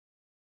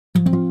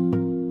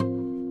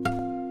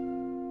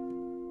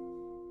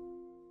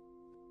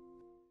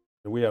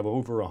We have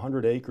over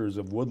 100 acres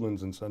of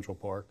woodlands in Central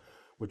Park,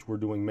 which we're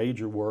doing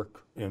major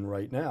work in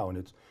right now. And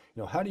it's,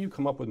 how do you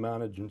come up with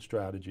management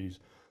strategies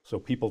so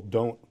people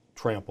don't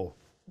trample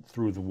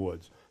through the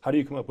woods? How do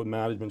you come up with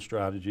management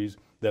strategies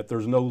that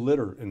there's no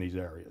litter in these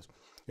areas?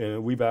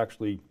 And we've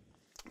actually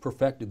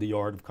perfected the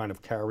art of kind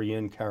of carry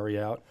in, carry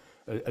out.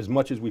 As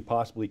much as we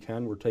possibly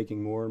can, we're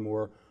taking more and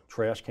more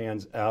trash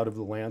cans out of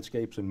the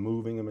landscapes and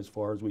moving them as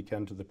far as we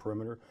can to the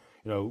perimeter.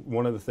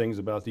 One of the things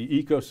about the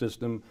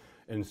ecosystem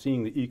and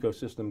seeing the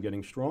ecosystem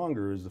getting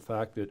stronger is the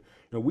fact that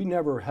we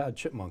never had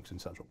chipmunks in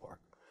Central Park.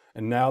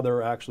 And now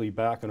they're actually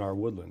back in our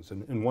woodlands.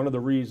 And one of the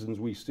reasons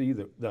we see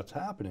that that's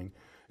happening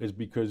is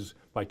because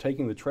by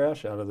taking the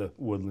trash out of the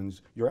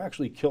woodlands, you're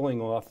actually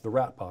killing off the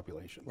rat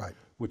population, right,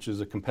 which is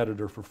a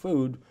competitor for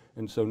food.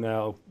 And so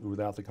now,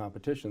 without the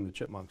competition, the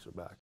chipmunks are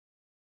back.